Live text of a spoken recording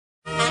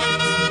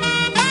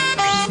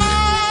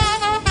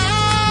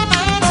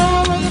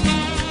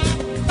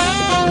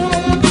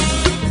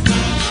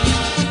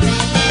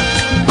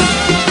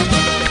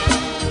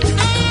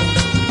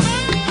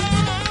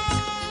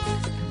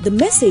The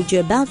message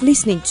you're about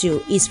listening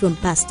to is from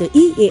Pastor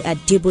E.A.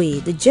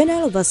 Adeboye, the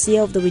General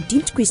Overseer of the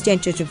Redeemed Christian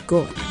Church of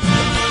God.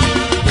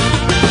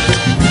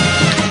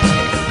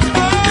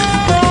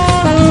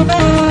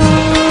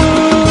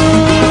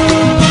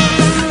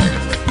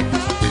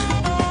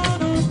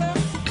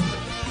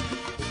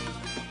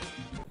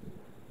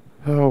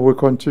 We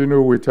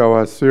continue with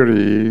our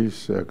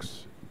series,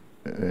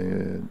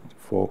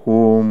 For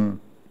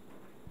Whom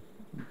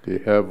the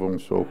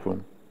Heavens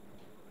Open.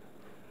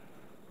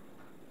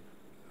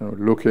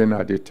 Looking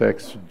at the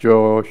text,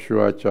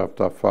 Joshua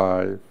chapter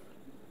 5,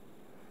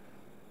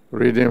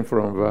 reading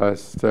from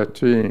verse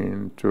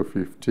 13 to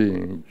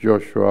 15,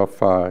 Joshua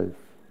 5,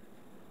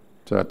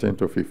 13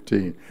 to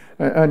 15.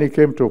 And it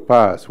came to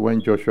pass,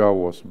 when Joshua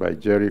was by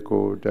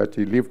Jericho, that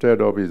he lifted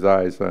up his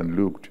eyes and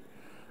looked,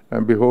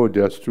 and behold,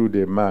 there stood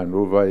a man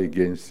over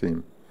against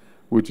him,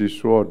 with his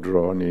sword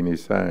drawn in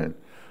his hand.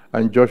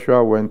 And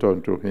Joshua went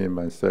unto him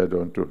and said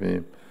unto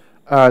him,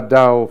 Art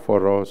thou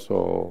for us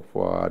or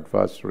for our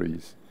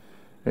adversaries?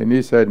 And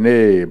he said,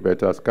 Nay,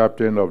 but as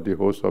captain of the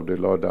host of the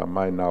Lord am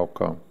I now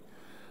come.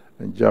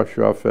 And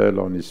Joshua fell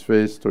on his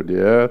face to the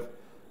earth,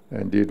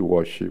 and did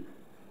worship,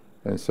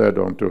 and said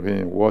unto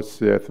him, What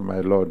saith my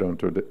Lord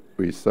unto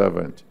his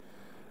servant?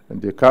 And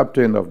the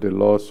captain of the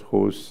Lord's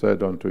host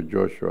said unto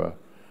Joshua,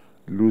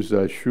 Loose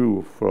thy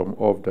shoe from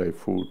off thy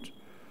foot,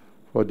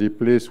 for the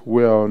place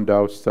whereon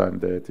thou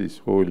standest is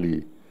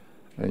holy.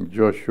 And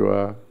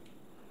Joshua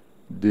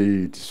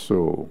did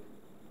so.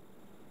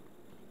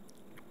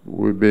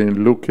 We've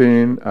been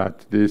looking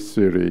at this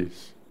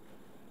series,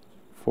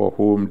 For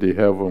Whom the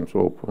Heavens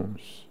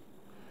Opens.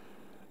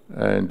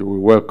 And we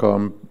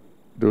welcome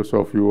those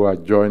of you who are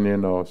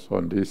joining us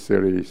on this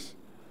series.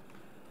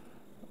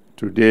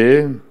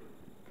 Today,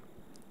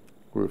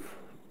 we've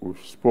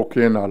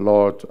spoken a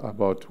lot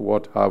about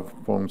what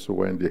happens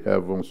when the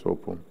heavens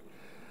open.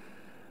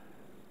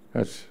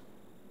 As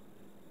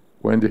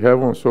when the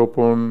heavens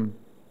open,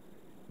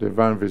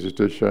 divine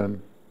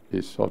visitation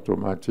is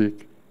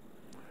automatic.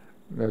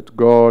 That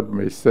God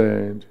may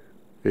send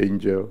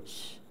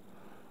angels,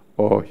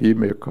 or he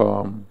may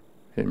come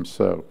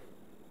himself.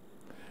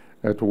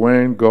 That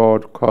when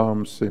God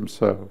comes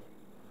himself,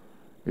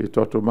 it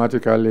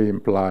automatically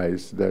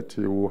implies that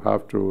he will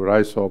have to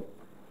rise up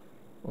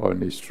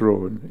on his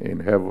throne in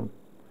heaven.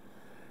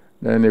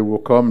 Then he will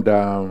come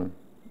down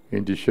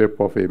in the shape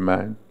of a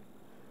man,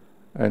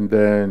 and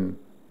then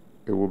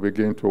he will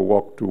begin to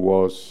walk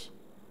towards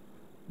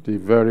the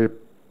very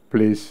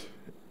place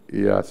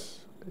he has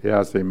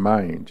in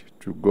mind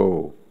to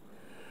go.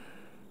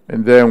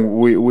 And then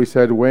we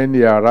said when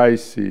he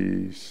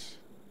arises,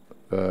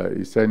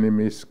 his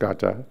enemies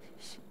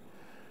scatters,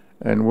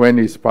 and when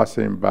he's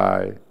passing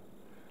by,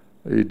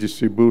 he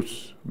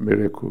distributes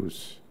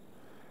miracles.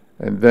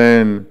 And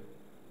then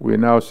we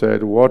now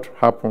said, what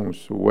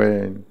happens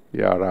when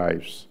he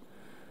arrives?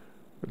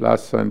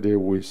 Last Sunday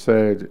we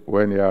said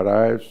when he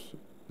arrives,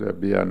 there'll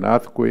be an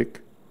earthquake,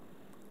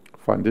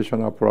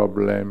 foundational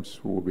problems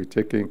will be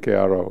taken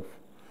care of,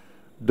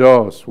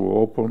 doors will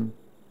open,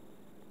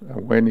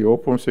 and when he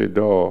opens a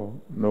door,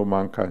 no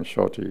man can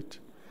shut it.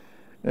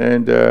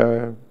 And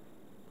there'll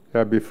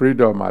be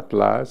freedom at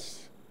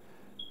last,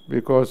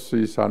 because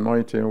his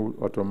anointing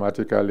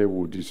automatically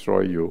will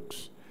destroy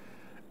yokes.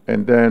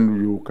 And then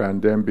you can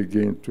then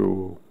begin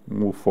to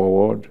move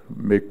forward,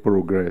 make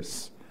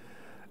progress.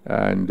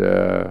 And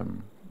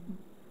there'll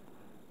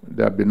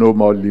be no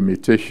more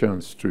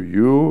limitations to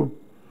you.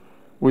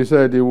 We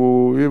said he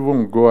will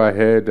even go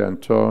ahead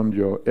and turn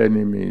your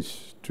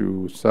enemies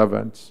to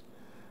servants,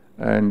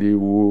 and he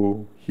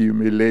will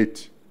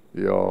humiliate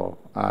your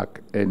arch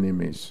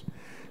enemies.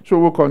 So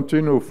we'll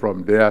continue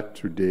from there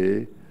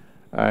today,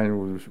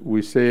 and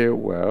we say,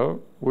 well,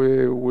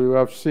 we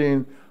have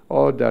seen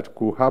all that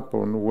could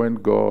happen when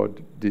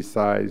God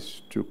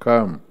decides to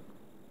come.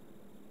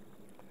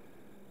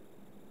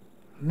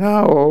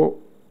 Now,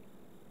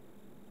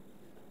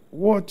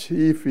 what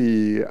if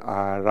he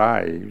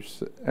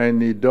arrives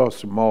and he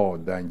does more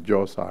than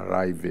just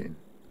arriving,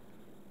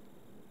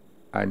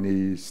 and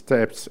he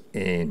steps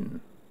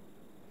in?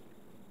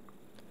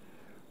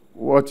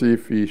 What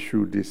if he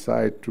should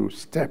decide to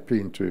step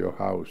into your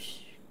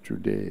house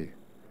today?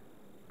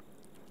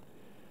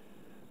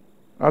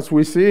 As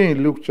we see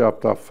in Luke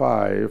chapter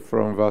 5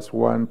 from verse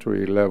 1 to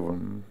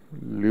 11,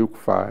 Luke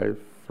 5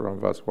 from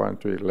verse 1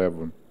 to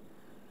 11,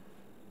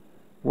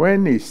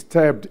 when he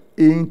stepped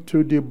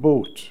into the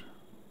boat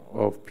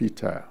of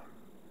Peter,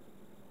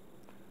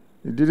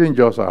 he didn't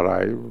just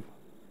arrive,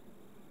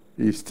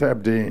 he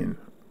stepped in.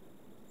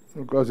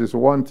 Because it's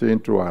one thing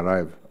to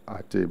arrive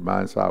at a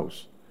man's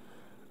house,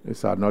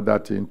 it's another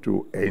thing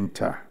to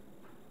enter.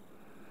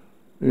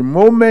 The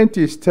moment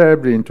he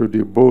stepped into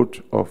the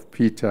boat of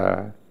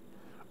Peter,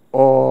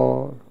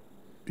 all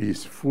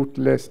his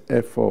fruitless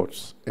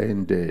efforts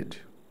ended.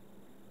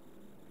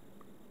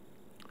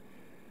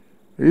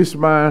 This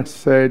man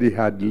said he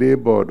had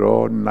labored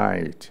all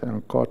night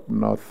and caught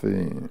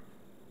nothing.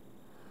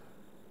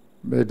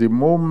 But the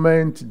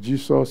moment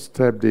Jesus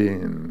stepped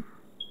in,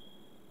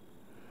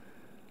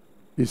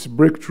 his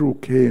breakthrough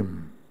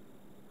came.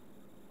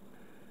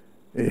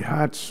 He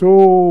had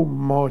so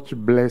much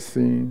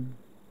blessing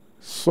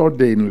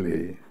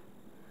suddenly.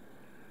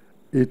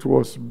 It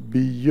was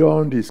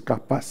beyond his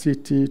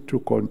capacity to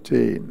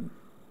contain.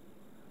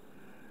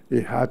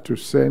 He had to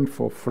send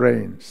for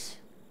friends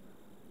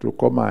to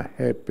come and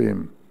help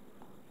him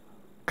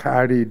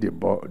carry the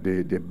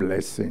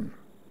blessing.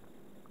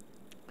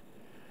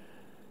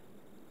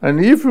 And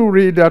if you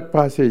read that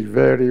passage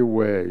very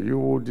well, you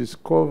will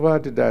discover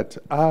that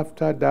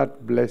after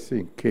that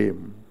blessing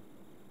came,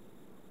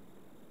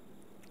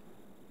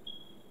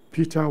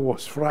 Peter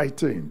was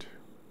frightened.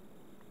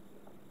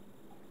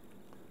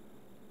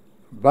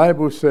 The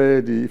Bible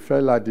said he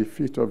fell at the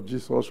feet of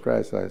Jesus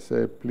Christ and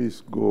said,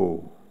 "Please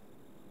go.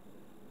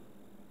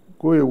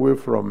 Go away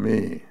from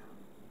me."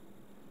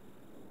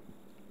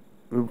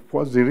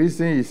 Because the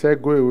reason he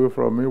said go away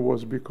from me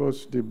was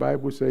because the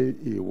Bible said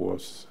he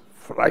was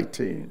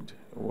frightened,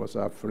 was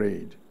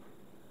afraid.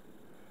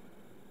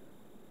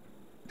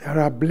 There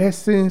are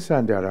blessings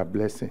and there are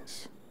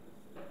blessings.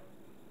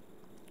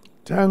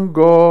 Thank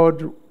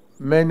God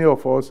many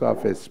of us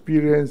have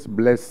experienced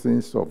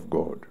blessings of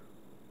God.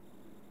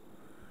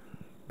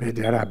 But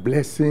there are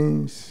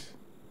blessings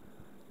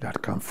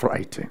that can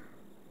frighten.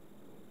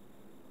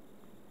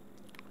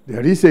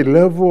 There is a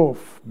level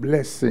of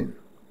blessing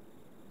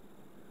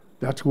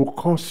that will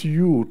cause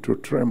you to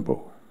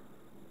tremble.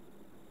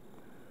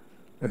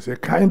 There's a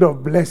kind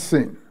of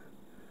blessing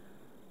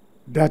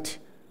that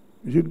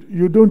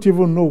you don't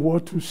even know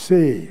what to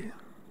say.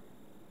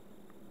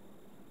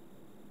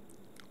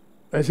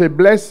 There's a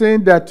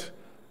blessing that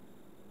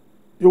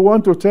you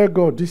want to tell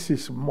God, this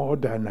is more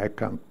than I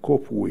can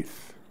cope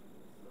with.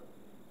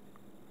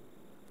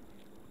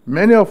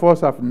 Many of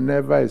us have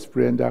never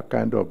experienced that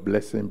kind of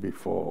blessing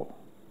before.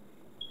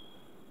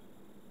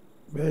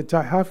 But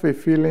I have a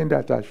feeling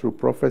that I should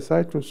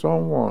prophesy to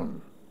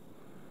someone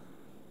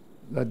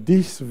that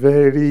this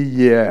very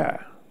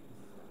year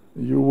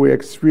you will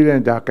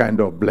experience that kind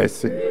of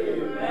blessing.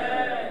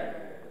 Amen.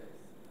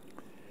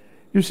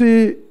 You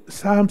see,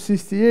 Psalm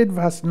 68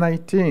 verse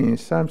 19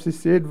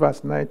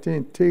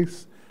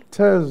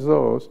 tells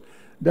us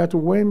that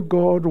when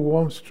God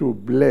wants to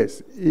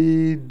bless,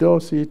 he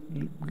does it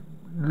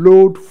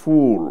load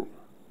full.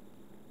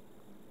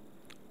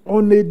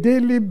 On a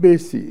daily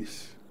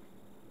basis,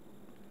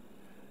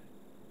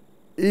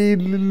 he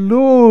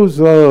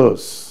loads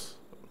us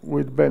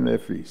with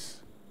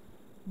benefits.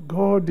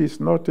 God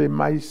is not a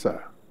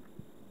miser.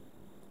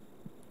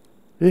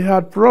 He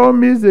had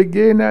promised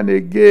again and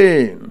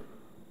again.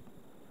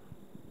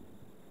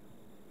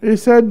 He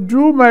said,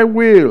 do my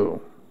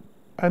will,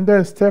 and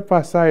then step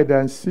aside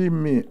and see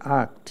me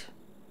act.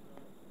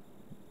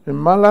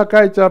 In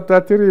Malachi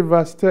chapter 3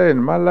 verse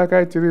 10,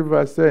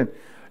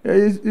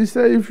 he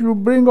said, if you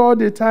bring all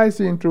the tithes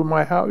into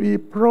my house, he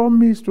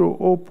promised to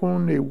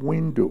open a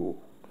window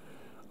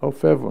of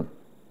heaven.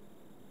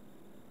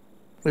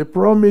 He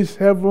promised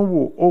heaven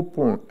will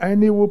open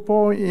and he will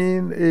pour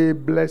in a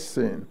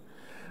blessing.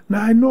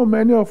 Now I know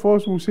many of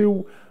us will say,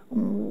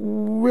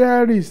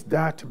 where is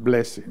that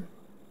blessing?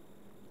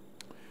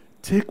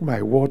 Take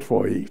my word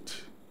for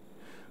it.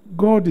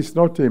 God is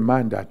not a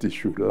man that he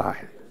should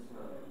lie.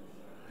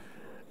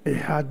 He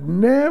had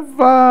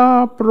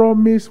never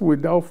promised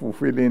without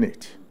fulfilling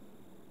it.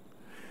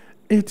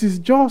 It is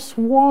just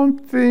one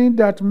thing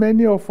that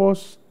many of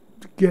us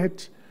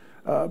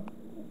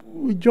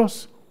we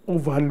just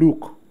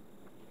overlook.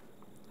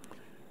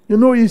 You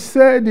know, he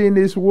said in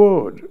his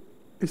word,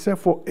 he said,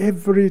 for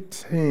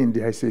everything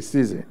there is a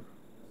season.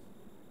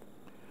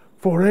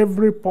 For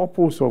every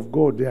purpose of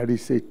God there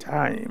is a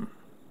time.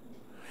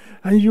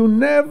 And you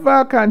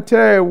never can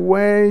tell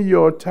when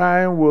your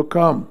time will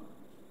come.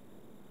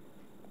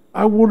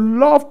 I would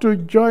love to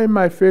join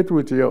my faith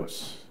with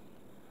yours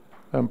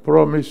and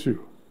promise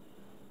you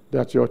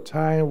that your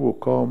time will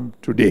come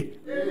today.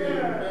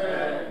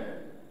 Amen.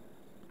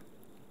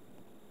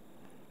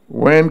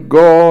 When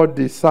God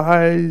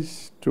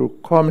decides to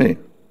come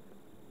in,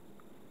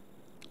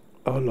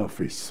 all of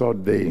a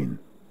sudden,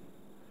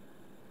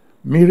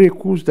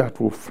 miracles that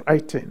will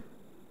frighten,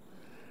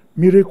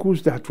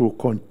 miracles that will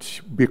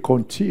be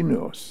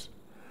continuous,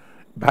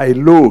 by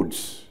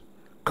loads,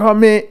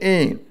 coming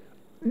in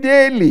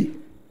daily,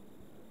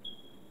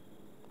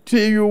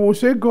 till you will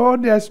say,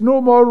 God, there's no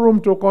more room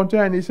to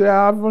contain. He said,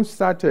 I haven't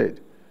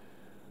started.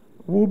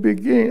 We'll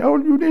begin. All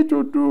you need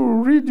to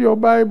do, read your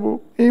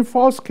Bible in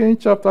 1 Kings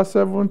chapter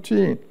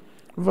 17,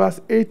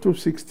 verse 8 to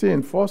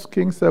 16. 1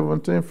 Kings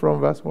 17 from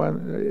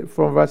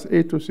verse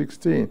 8 to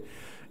 16.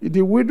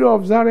 The widow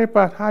of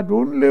Zarephath had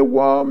only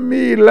 1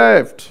 meal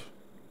left.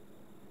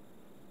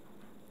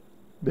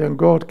 Then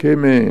God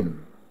came in.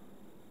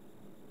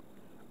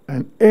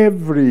 And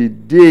every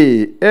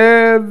day,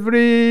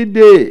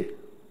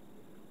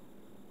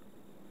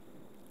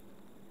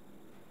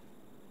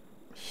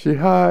 she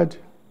had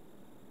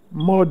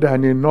more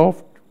than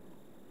enough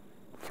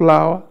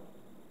flour,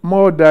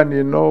 more than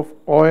enough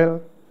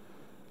oil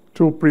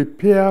to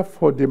prepare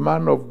for the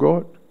man of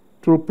God,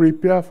 to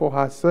prepare for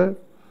herself,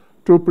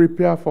 to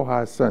prepare for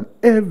her son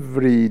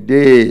every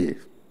day.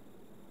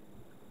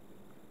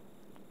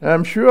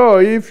 I'm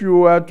sure if you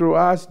were to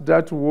ask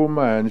that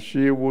woman,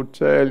 she would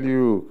tell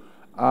you,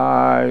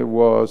 I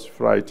was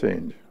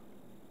frightened.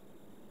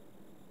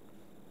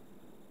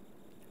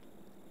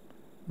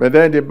 But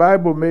then the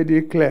Bible made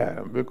it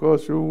clear,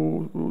 because I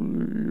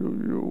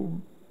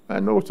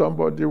know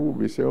somebody will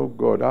be saying, oh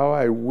God, how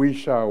I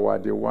wish I were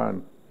the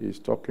one he's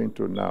talking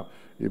to now.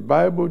 The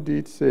Bible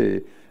did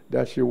say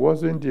that she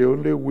wasn't the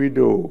only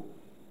widow.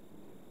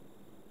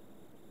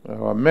 There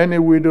were many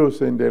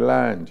widows in the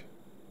land,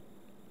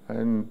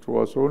 and it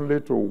was only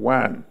to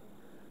one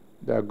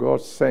that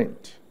God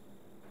sent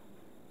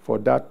for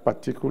that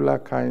particular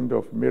kind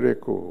of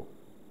miracle.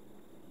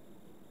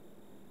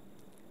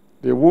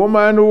 The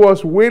woman who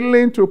was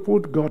willing to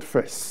put God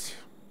first.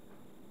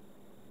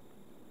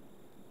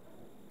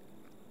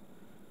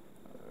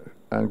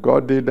 And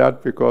God did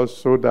that because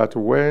so that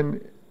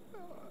when,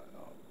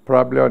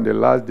 probably on the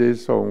last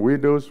days, some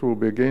widows will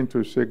begin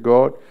to say,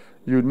 God,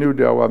 you knew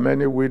there were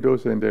many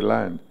widows in the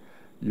land.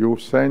 You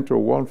sent to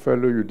one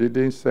fellow, you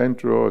didn't send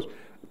to us.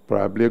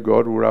 Probably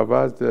God would have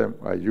asked them,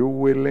 are you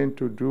willing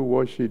to do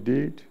what she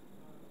did?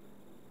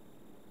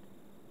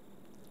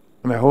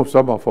 And I hope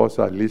some of us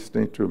are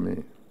listening to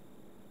me.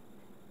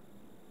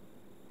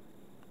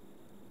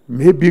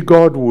 Maybe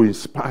God will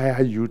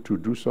inspire you to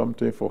do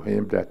something for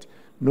him that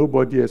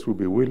nobody else will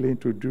be willing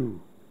to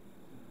do.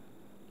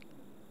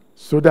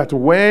 So that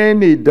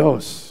when he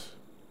does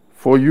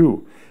for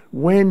you,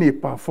 when he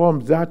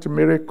performs that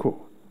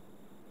miracle,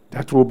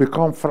 that will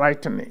become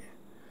frightening.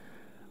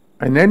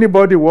 And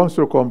anybody wants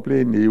to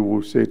complain, he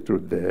will say to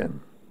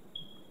them,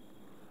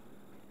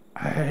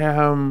 I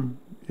am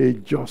a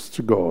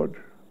just God.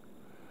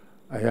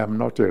 I am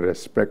not a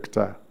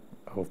respecter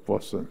of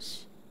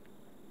persons.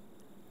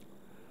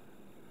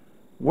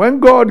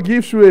 When God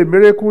gives you a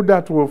miracle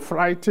that will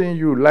frighten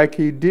you, like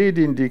he did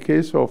in the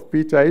case of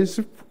Peter, it's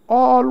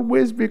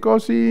always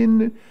because he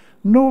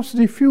knows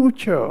the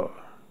future.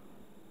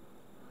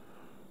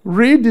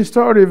 Read the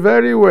story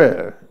very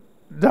well.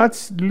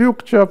 That's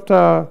Luke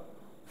chapter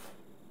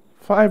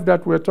 5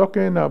 that we're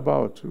talking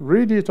about.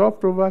 Read it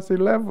up to verse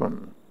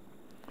 11.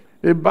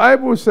 The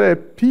Bible says,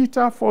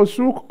 Peter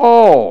forsook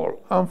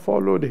all and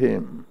followed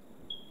him.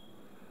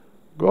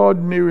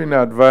 God knew in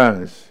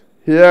advance,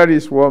 here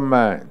is one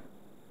man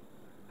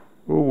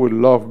who would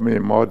love me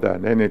more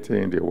than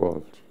anything in the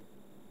world.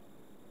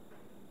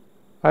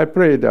 I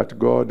pray that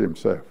God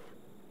himself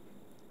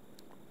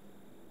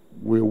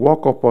will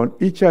walk upon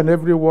each and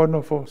every one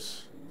of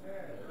us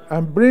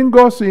and bring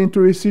us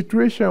into a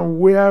situation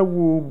where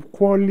we'll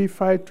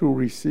qualify to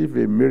receive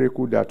a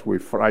miracle that will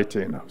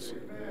frighten us.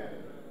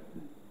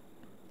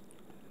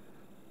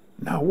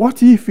 Now,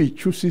 what if he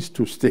chooses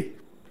to stay?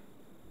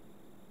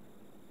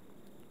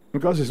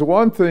 Because it's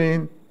one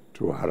thing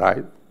to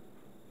arrive,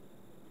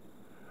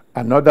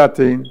 another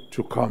thing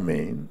to come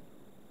in,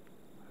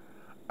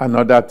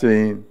 another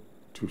thing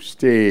to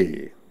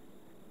stay.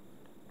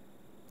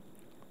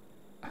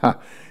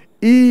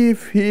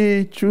 If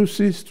he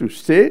chooses to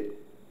stay,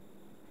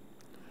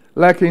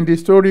 like in the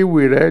story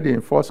we read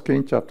in 1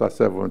 Kings chapter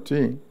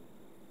 17,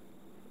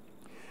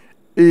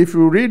 if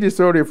you read the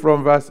story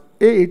from verse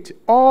 8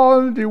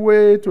 all the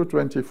way to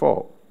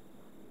 24,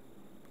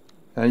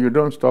 and you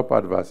don't stop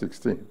at verse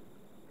 16,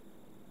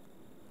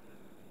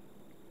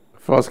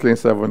 1 Kings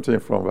 17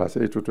 from verse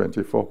 8 to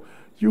 24,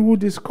 you will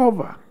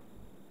discover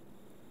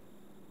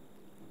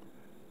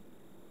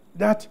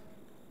that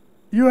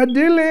you are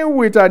dealing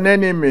with an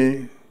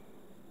enemy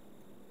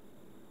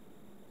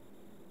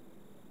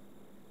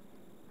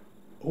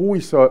who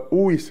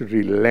is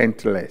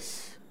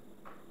relentless.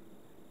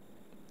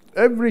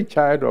 Every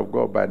child of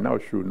God by now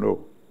should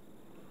know.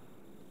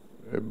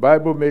 The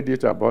Bible made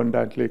it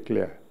abundantly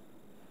clear.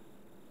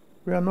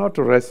 We are not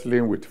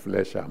wrestling with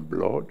flesh and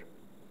blood.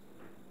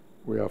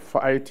 We are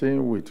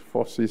fighting with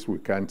forces we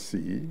can't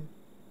see.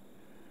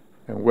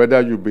 And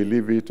whether you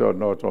believe it or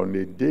not, on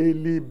a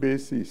daily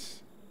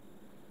basis,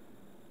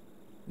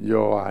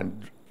 your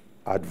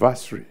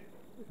adversary,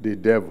 the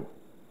devil,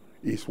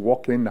 is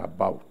walking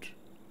about,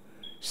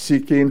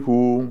 seeking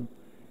whom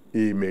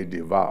he may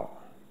devour.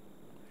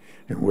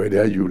 And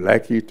whether you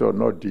like it or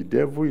not, the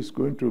devil is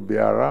going to be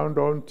around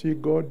until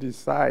God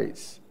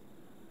decides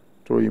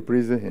to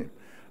imprison him.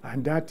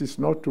 And that is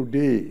not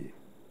today.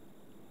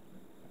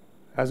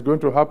 That's going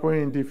to happen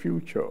in the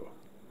future.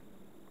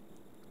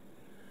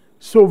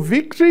 So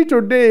victory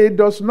today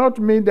does not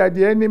mean that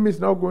the enemy is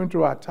not going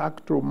to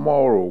attack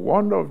tomorrow.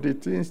 One of the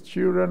things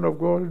children of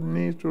God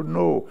need to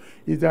know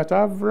is that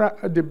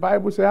the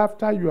Bible says,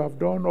 after you have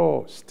done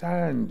all,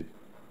 stand.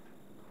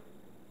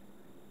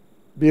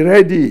 Be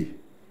ready.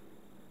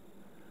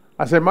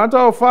 As a matter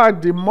of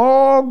fact, the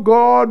more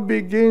God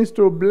begins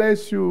to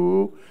bless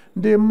you,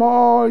 the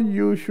more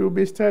you should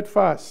be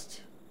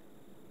steadfast.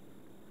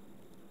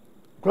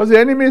 Because the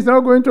enemy is not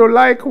going to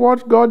like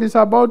what God is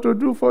about to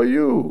do for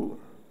you.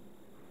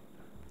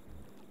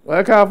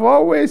 Like I've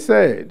always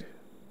said,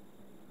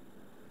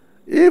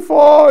 if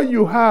all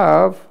you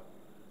have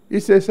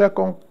is a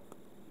second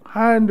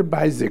hand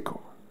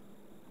bicycle,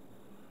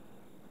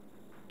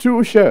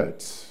 2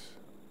 shirts,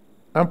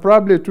 and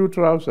probably 2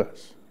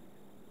 trousers.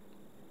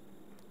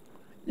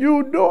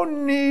 You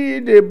don't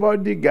need a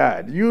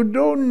bodyguard. You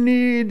don't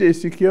need a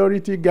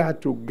security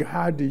guard to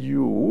guard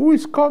you. Who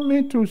is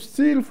coming to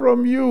steal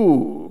from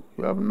you?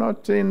 You have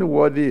nothing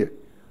worthy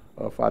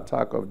of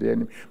attack of the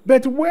enemy.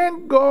 But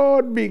when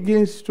God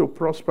begins to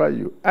prosper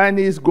you, and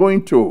He's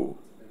going to,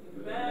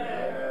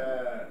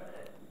 amen.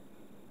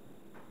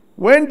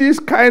 When this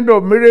kind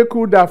of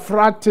miracle that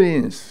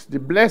frightens, the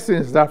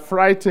blessings that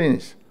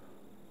frightens,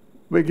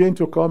 begin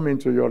to come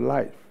into your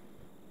life,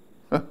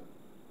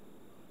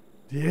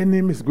 the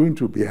enemy is going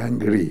to be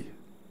angry.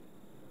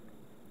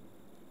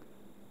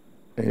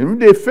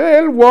 And if they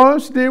fail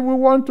once, they will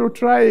want to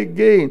try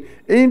again.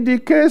 In the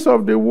case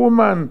of the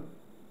woman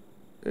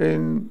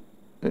in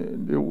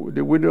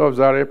the widow of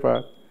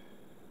Zarephath,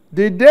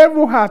 the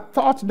devil had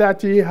thought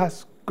that he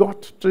has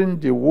gotten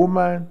the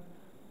woman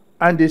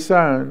and the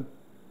son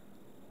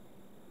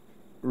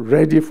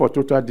ready for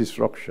total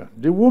destruction.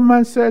 The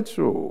woman said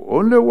so.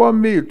 Only 1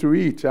 meal to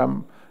eat,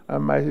 and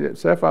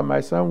myself and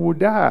my son will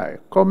die,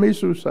 commit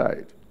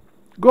suicide.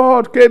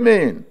 God came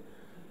in.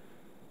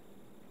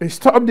 He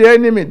stopped the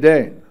enemy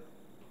then.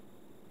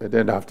 And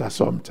then after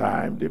some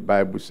time, the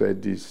Bible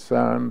said the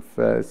son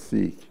fell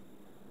sick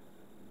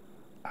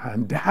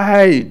and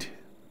died.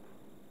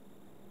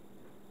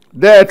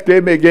 Death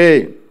came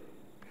again.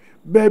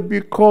 But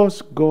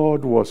because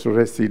God was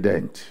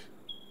resident,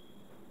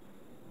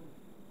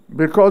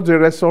 because the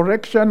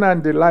resurrection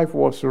and the life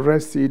was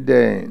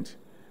resident,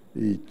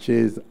 He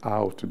chased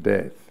out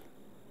death.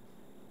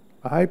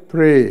 I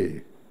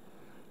pray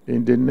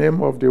in the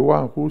name of the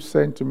one who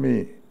sent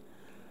me,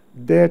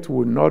 death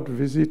will not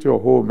visit your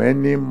home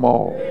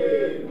anymore.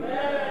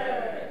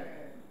 Amen.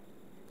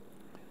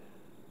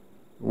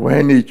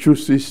 When He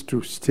chooses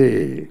to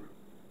stay,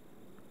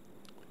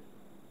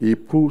 He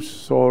puts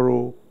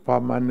sorrow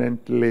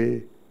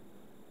permanently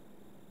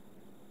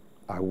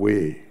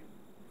away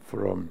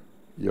from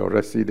your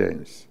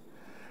residence.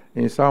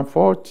 In Psalm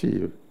 40,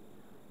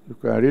 you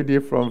can read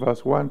it from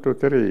verse 1 to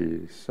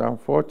 3. Psalm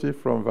 40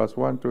 from verse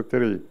 1 to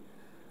 3.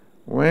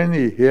 When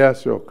He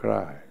hears your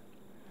cry,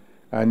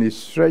 and He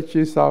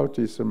stretches out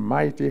His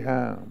mighty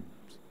hands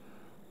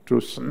to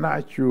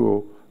snatch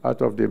you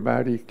out of the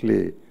miry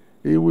clay,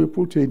 He will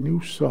put a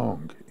new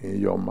song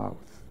in your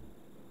mouth.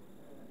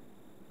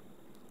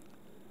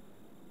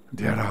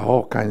 There are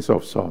all kinds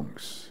of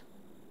songs.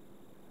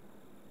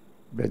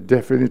 But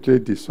definitely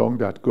the song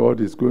that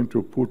God is going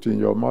to put in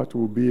your mouth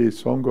will be a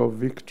song of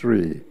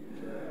victory,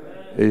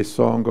 a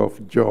song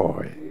of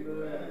joy.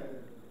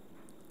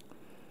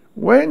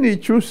 When He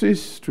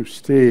chooses to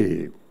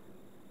stay,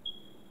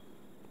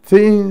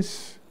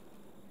 things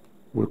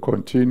will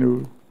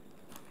continue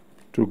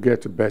to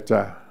get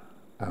better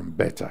and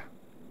better.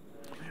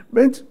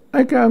 But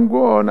I can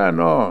go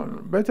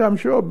on, but I'm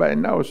sure by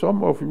now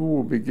some of you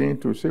will begin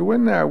to say,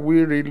 when are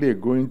we really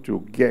going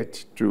to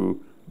get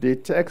to the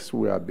text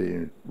we have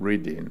been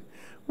reading?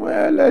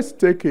 Well, let's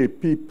take a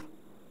peep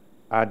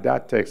at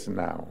that text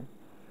now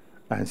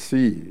and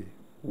see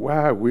why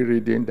are we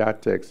reading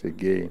that text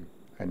again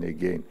and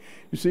again.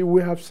 You see,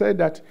 we have said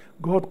that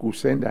God could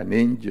send an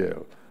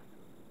angel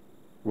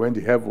when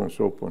the heavens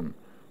open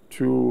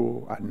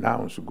to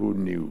announce good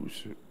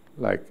news,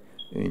 like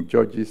in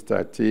Judges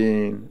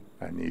 13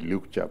 and in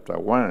Luke chapter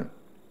 1.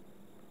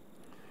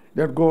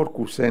 That God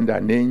could send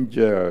an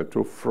angel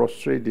to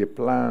frustrate the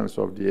plans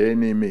of the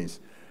enemies,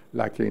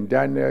 like in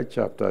Daniel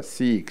chapter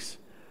 6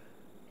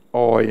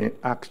 or in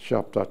Acts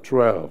chapter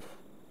 12.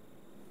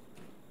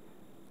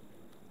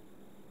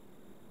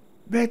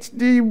 But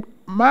the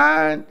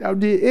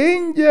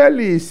angel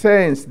He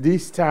sends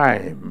this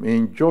time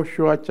in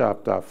Joshua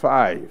chapter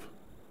 5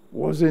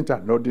 wasn't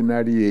an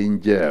ordinary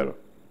angel.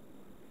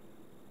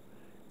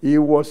 He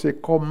was a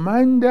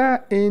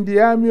commander in the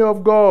army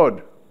of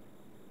God.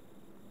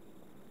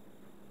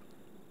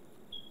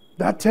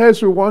 That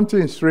tells you one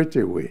thing straight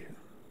away.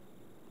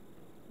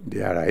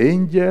 There are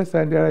angels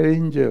and there are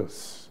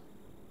angels.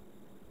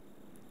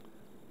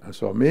 And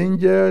some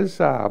angels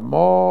are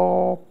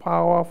more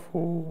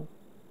powerful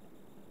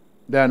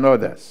than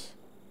others.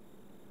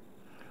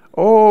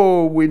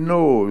 Oh, we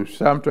know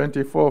Psalm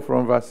 24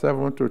 from verse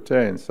 7 to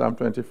 10, Psalm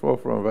 24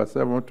 from verse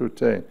 7 to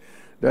 10,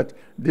 that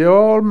the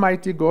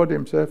Almighty God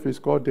Himself is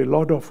called the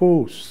Lord of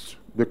hosts,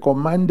 the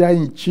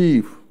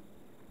commander-in-chief.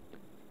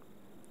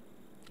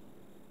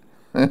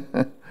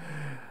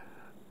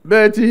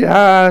 But He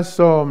has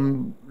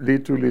some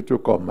little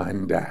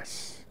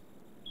commanders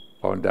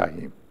under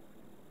Him.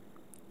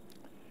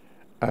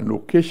 And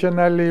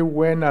occasionally,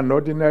 when an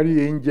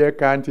ordinary angel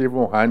can't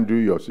even handle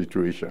your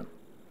situation,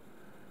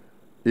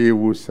 He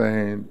will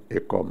send a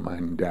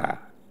commander.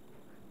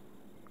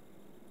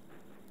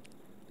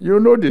 You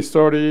know the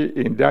story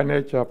in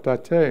Daniel chapter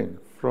 10,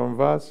 from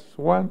verse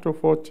 1 to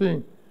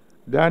 14.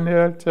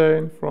 Daniel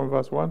 10, from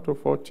verse 1 to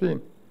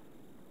 14.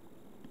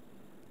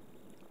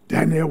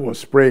 Daniel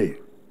was praying.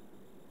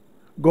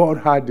 God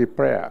heard the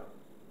prayer.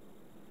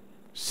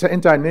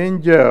 sent an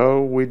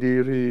angel with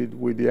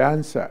the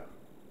answer.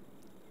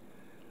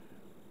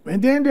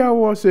 And then there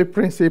was a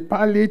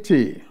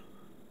principality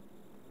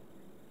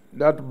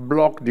that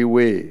blocked the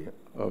way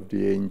of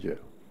the angel.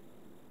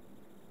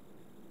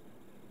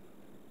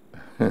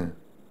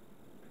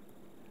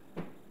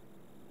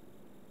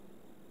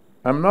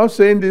 I'm not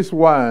saying this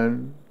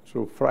one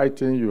to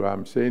frighten you.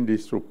 I'm saying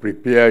this to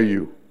prepare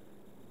you.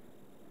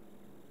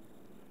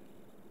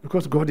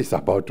 Because God is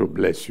about to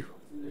bless you.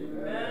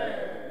 Amen.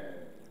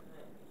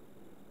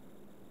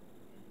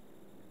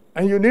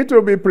 And you need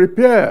to be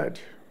prepared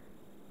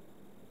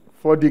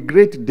for the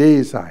great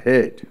days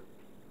ahead.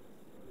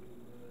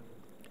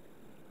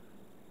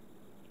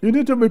 You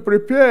need to be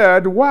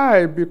prepared.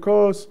 Why?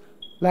 Because,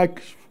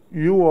 like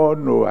you all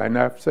know, and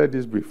I've said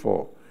this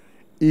before,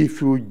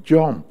 if you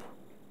jump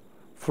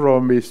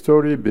from a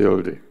story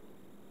building,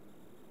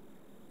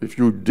 if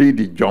you did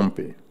the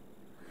jumping,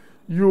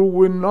 you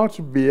will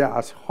not be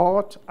as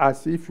hot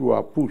as if you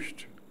are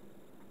pushed.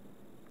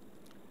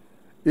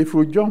 If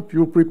you jump,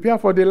 you prepare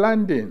for the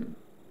landing.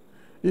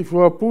 If you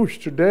are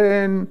pushed,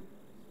 then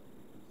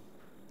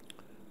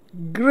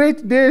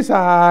great days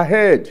are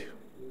ahead.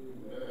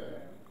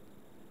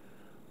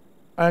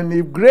 And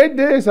if great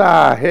days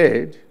are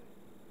ahead,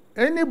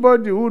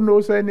 anybody who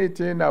knows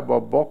anything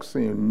about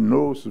boxing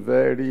knows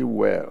very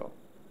well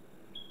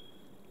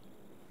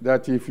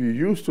that if you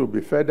used to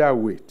be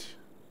featherweight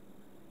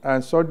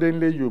and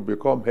suddenly you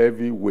become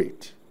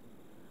heavyweight,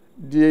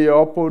 the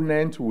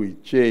opponent will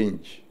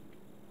change.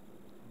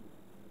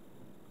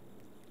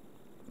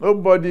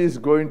 Nobody is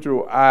going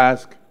to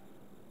ask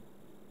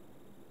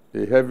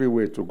a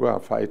heavyweight to go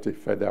and fight a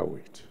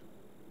featherweight.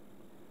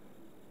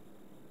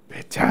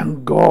 But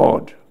thank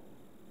God,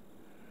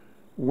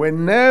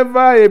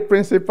 whenever a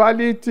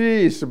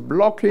principality is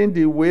blocking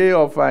the way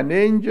of an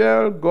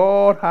angel,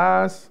 God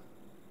has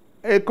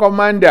a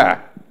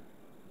commander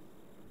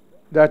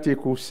that he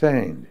could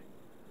send.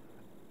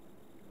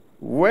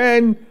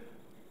 When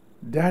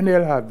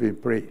Daniel had been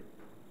praying,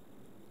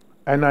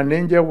 and an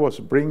angel was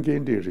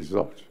bringing the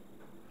result,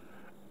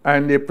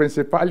 and the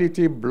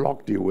principality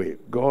blocked the way,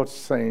 God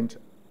sent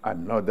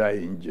another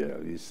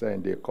angel. He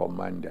sent a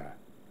commander.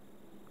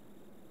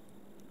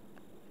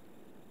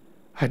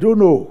 I don't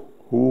know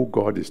who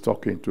God is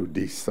talking to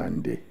this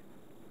Sunday.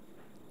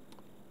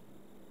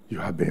 You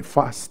have been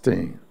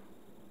fasting.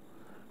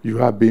 You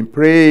have been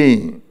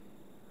praying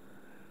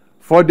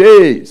for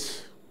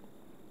days,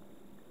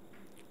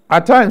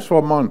 at times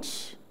for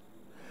months.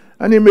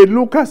 And it may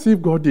look as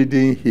if God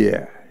didn't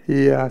hear.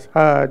 He has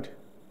heard.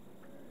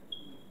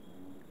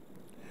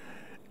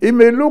 It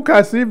may look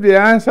as if the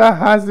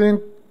answer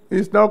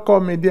is not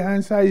coming. The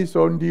answer is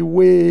on the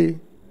way.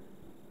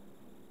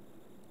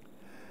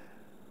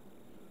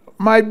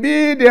 Might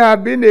be there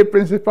have been a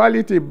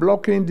principality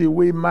blocking the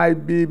way,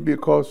 might be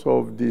because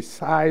of the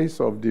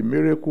size of the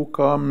miracle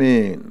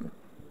coming.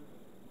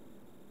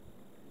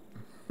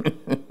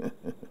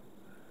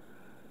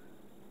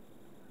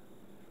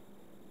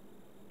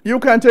 You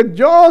can take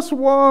just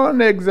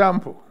one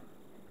example.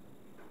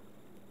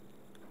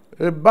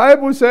 The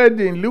Bible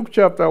said in Luke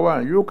chapter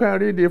 1, you can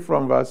read it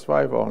from verse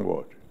 5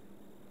 onward,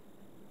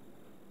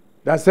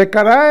 that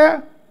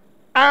Zechariah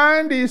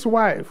and his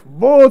wife,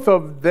 both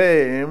of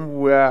them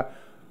were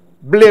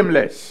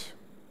blameless.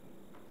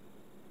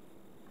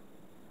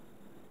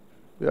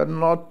 They are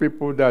not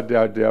people that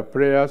their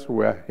prayers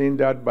were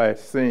hindered by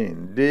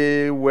sin.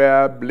 They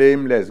were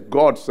blameless.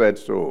 God said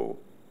so.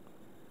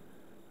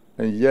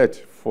 And yet,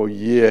 for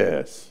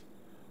years,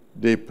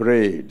 they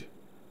prayed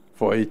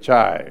for a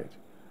child,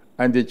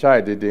 and the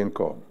child didn't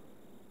come.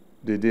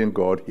 Didn't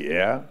God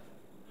hear?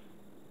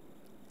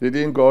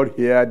 Didn't God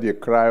hear the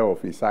cry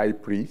of his high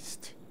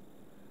priest?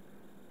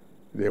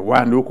 The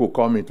one who could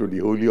come into the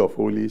Holy of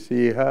Holies,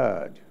 he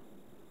heard.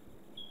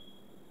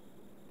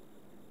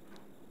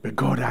 But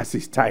God has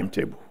his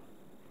timetable.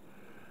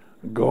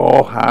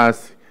 God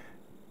has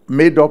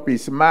made up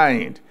his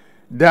mind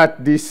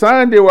that the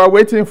son they were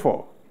waiting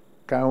for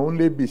can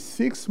only be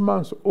 6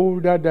 months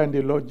older than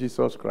the Lord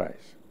Jesus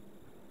Christ.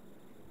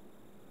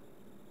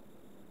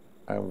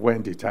 And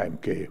when the time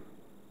came,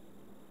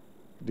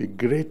 the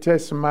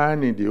greatest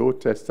man in the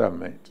Old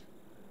Testament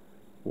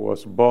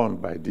was born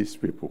by these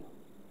people.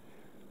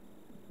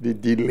 The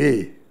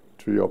delay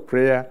to your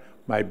prayer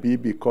might be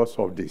because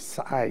of the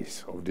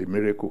size of the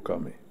miracle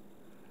coming.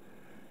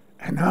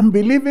 And I'm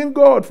believing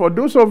God. For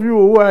those of you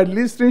who are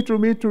listening to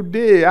me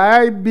today,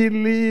 I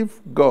believe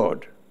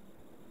God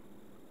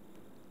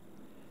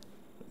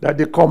that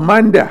the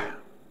commander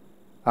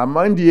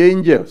among the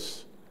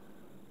angels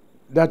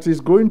that is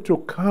going to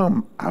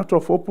come out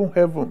of open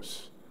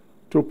heavens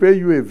to pay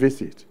you a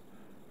visit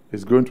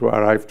is going to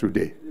arrive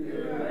today.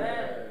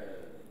 Amen.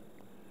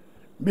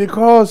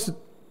 Because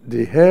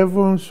the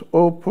heavens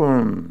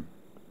open,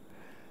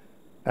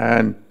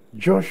 and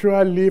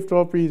Joshua lifted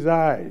up his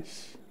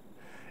eyes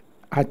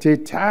at a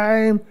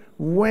time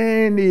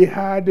when he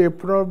had a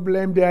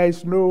problem. There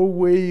is no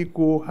way he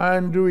could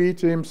handle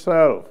it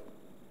himself.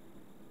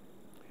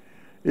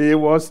 He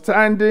was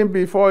standing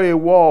before a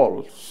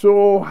wall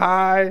so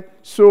high,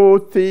 so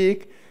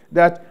thick,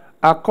 that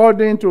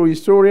according to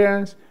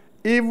historians,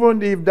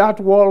 even if that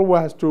wall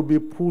was to be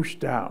pushed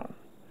down,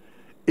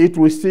 it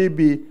would still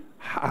be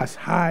as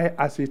high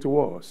as it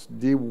was.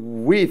 The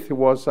width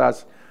was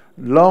as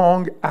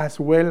long as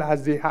well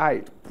as the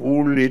height.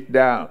 Pull it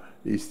down.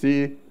 It's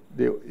still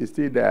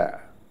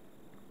there.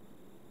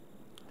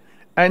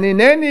 And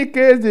in any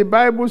case, the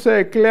Bible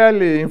says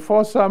clearly in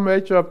 1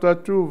 Samuel chapter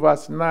 2,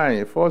 verse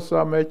 9, 1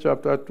 Samuel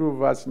chapter 2,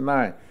 verse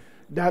 9,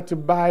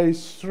 that by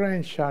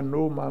strength shall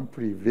no man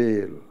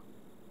prevail.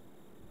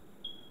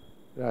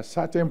 There are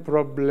certain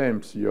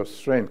problems your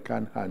strength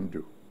can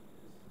handle.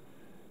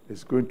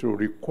 It's going to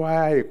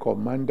require a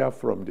commander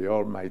from the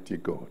Almighty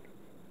God.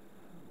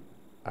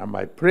 And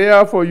my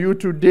prayer for you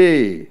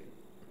today,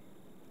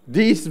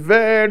 this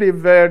very,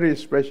 very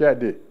special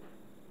day,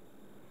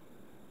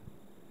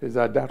 is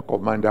that that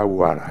commander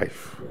will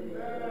arrive.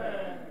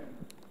 Amen.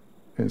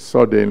 And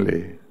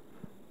suddenly,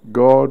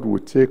 God will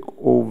take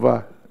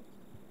over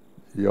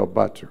your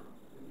battle.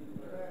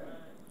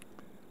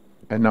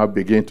 And I'll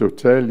begin to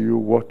tell you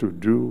what to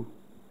do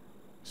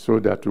so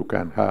that you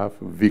can have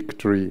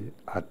victory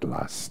at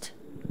last.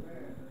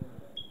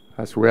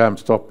 That's where I'm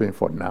stopping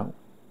for now.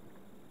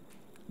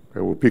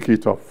 We will pick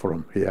it up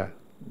from here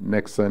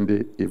next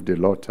Sunday if the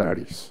Lord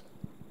tarries.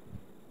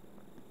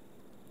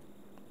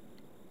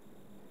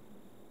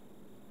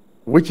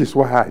 Which is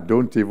why I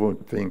don't even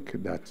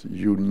think that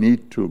you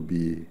need to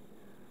be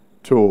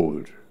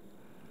told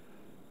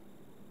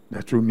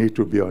that you need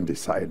to be on the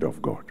side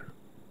of God.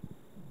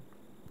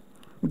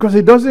 Because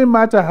it doesn't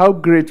matter how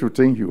great you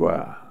think you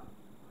are.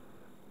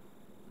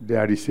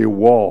 There is a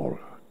wall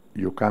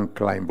you can't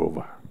climb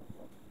over.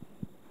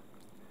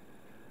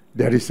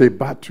 There is a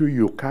battle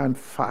you can't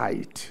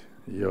fight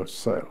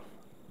yourself.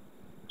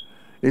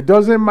 It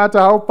doesn't matter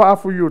how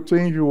powerful you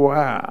think you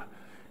are.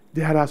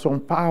 There are some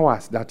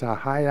powers that are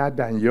higher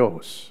than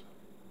yours.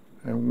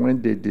 And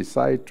when they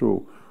decide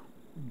to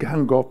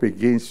gang up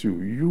against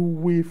you, you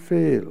will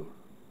fail.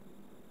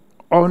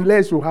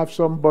 Unless you have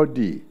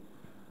somebody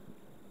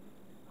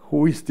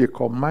who is the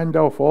commander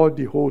of all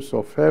the hosts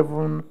of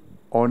heaven,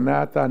 on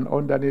earth, and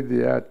underneath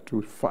the earth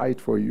to fight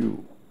for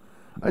you.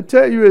 I'll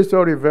tell you a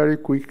story very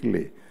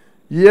quickly.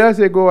 Years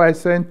ago, I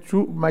sent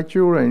my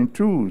children in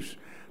twos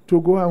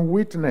to go and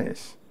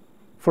witness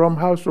from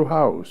house to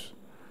house.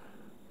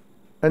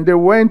 And they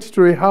went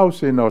to a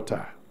house in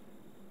Otta.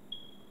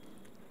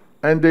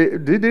 And they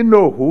didn't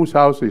know whose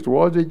house it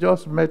was. They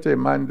just met a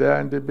man there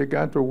and they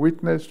began to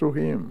witness to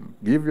him.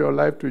 Give your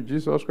life to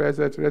Jesus Christ,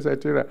 etc.,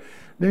 etc.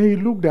 Then he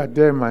looked at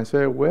them and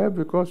said, well,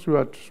 because you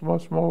are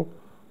small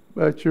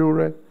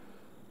children,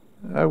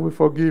 I will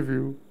forgive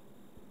you.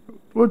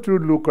 Won't you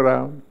look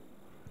around?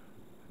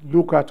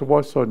 Look at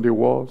what's on the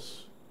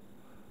walls.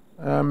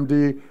 I'm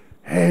the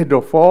head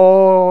of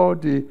all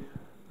the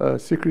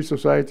secret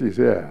societies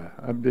here.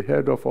 I'm the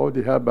head of all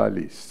the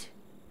herbalists.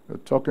 You're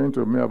talking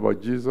to me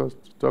about Jesus,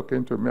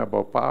 talking to me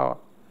about power.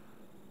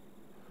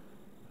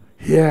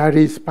 Here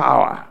is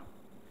power.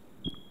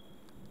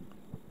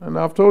 And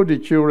I've told the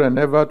children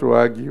never to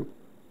argue.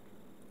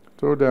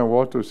 Told them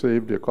what to say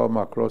if they come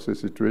across a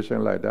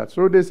situation like that.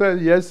 So they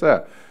said, yes,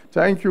 sir,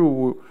 thank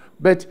you.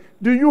 But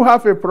do you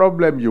have a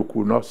problem you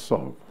could not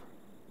solve?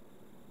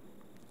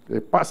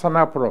 A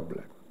personal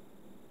problem.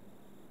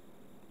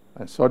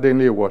 And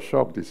suddenly he was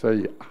shocked. He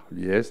said,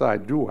 yes, I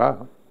do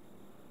have.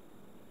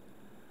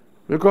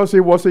 Because he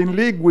was in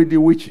league with the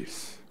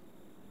witches.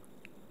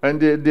 And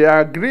the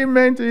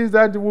agreement is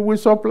that we will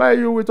supply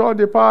you with all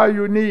the power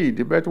you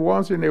need, but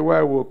once in a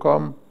while we'll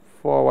come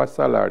for our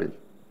salary.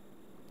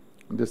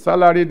 The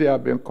salary they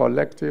have been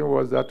collecting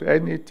was that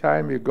any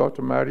time he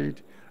got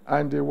married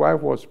and the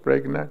wife was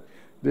pregnant,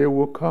 they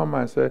will come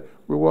and say,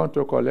 we want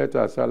to collect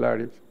our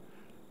salaries.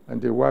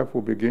 And the wife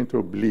will begin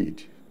to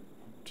bleed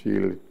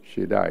till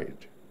she died.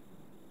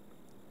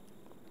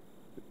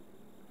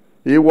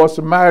 He was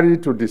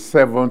married to the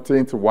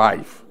 17th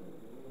wife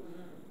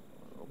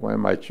when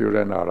my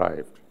children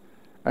arrived.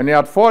 And he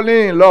had fallen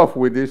in love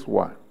with this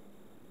one.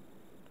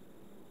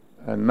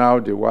 And now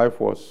the wife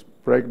was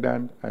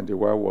pregnant and the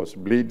wife was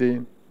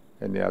bleeding.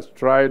 And he has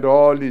tried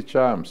all his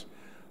charms,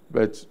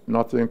 but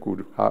nothing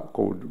could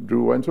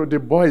do. And so the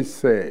boy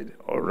said,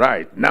 all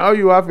right, now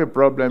you have a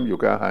problem you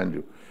can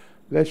handle.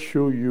 Let's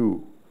show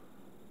you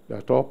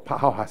that all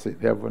powers in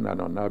heaven and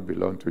on earth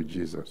belong to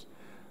Jesus.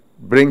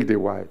 Bring the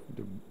wife.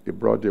 They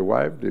brought the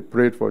wife. They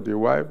prayed for the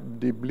wife.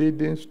 The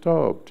bleeding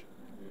stopped.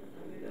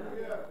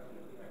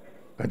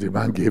 And the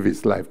man gave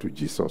his life to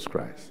Jesus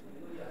Christ.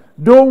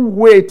 Don't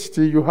wait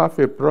till you have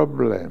a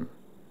problem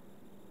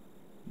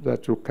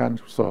that you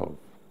can't solve.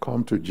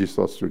 Come to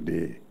Jesus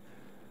today,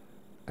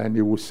 and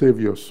he will save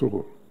your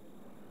soul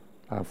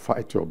and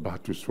fight your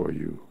battles for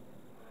you.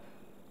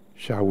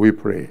 Shall we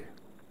pray?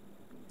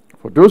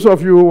 For those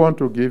of you who want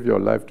to give your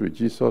life to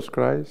Jesus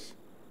Christ,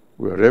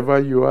 wherever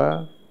you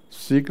are,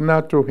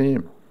 signal to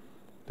him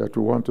that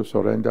you want to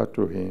surrender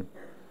to him.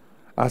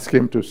 Ask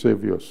him to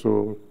save your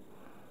soul.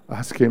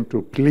 Ask him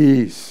to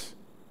please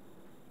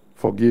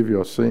forgive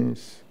your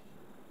sins,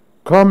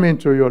 come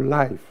into your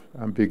life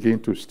and begin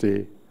to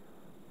stay,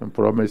 and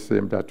promise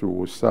him that you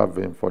will serve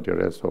him for the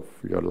rest of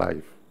your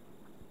life.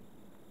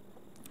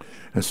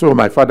 And so,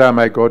 my Father and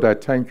my God, I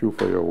thank you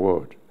for your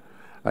word.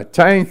 I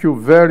thank you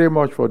very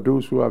much for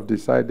those who have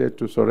decided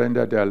to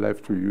surrender their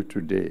life to you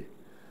today.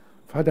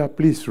 Father,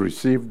 please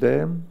receive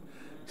them,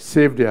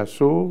 save their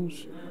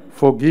souls,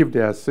 forgive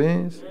their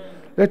sins.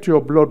 Let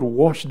your blood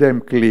wash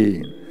them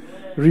clean.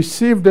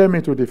 Receive them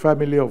into the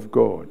family of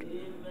God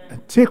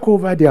and take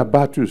over their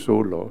battles, O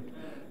Lord,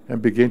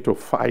 and begin to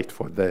fight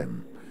for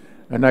them.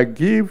 And I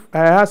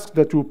ask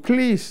that you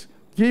please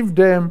give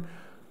them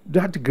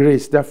that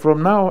grace that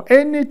from now,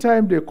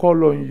 anytime they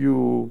call on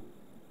you,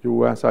 you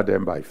will answer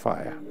them by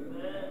fire.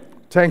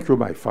 Thank you,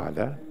 my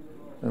Father.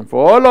 And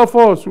for all of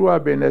us who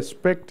have been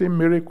expecting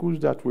miracles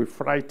that will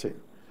frighten,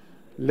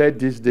 let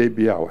this day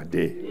be our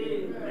day.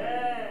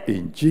 Amen.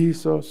 In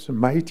Jesus'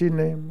 mighty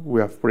name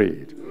we have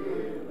prayed.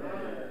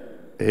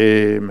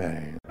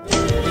 Amen.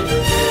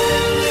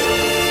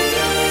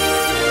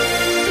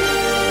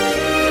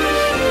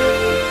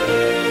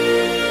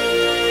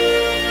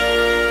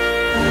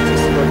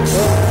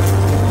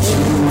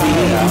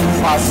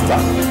 Faster.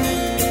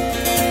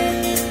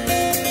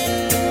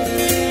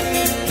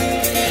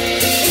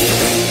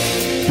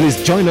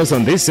 Please join us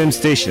on this same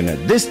station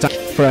at this time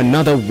for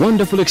another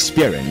wonderful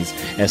experience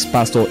as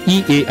Pastor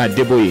E.A.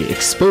 Adeboye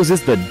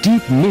exposes the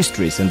deep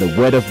mysteries in the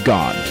Word of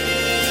God.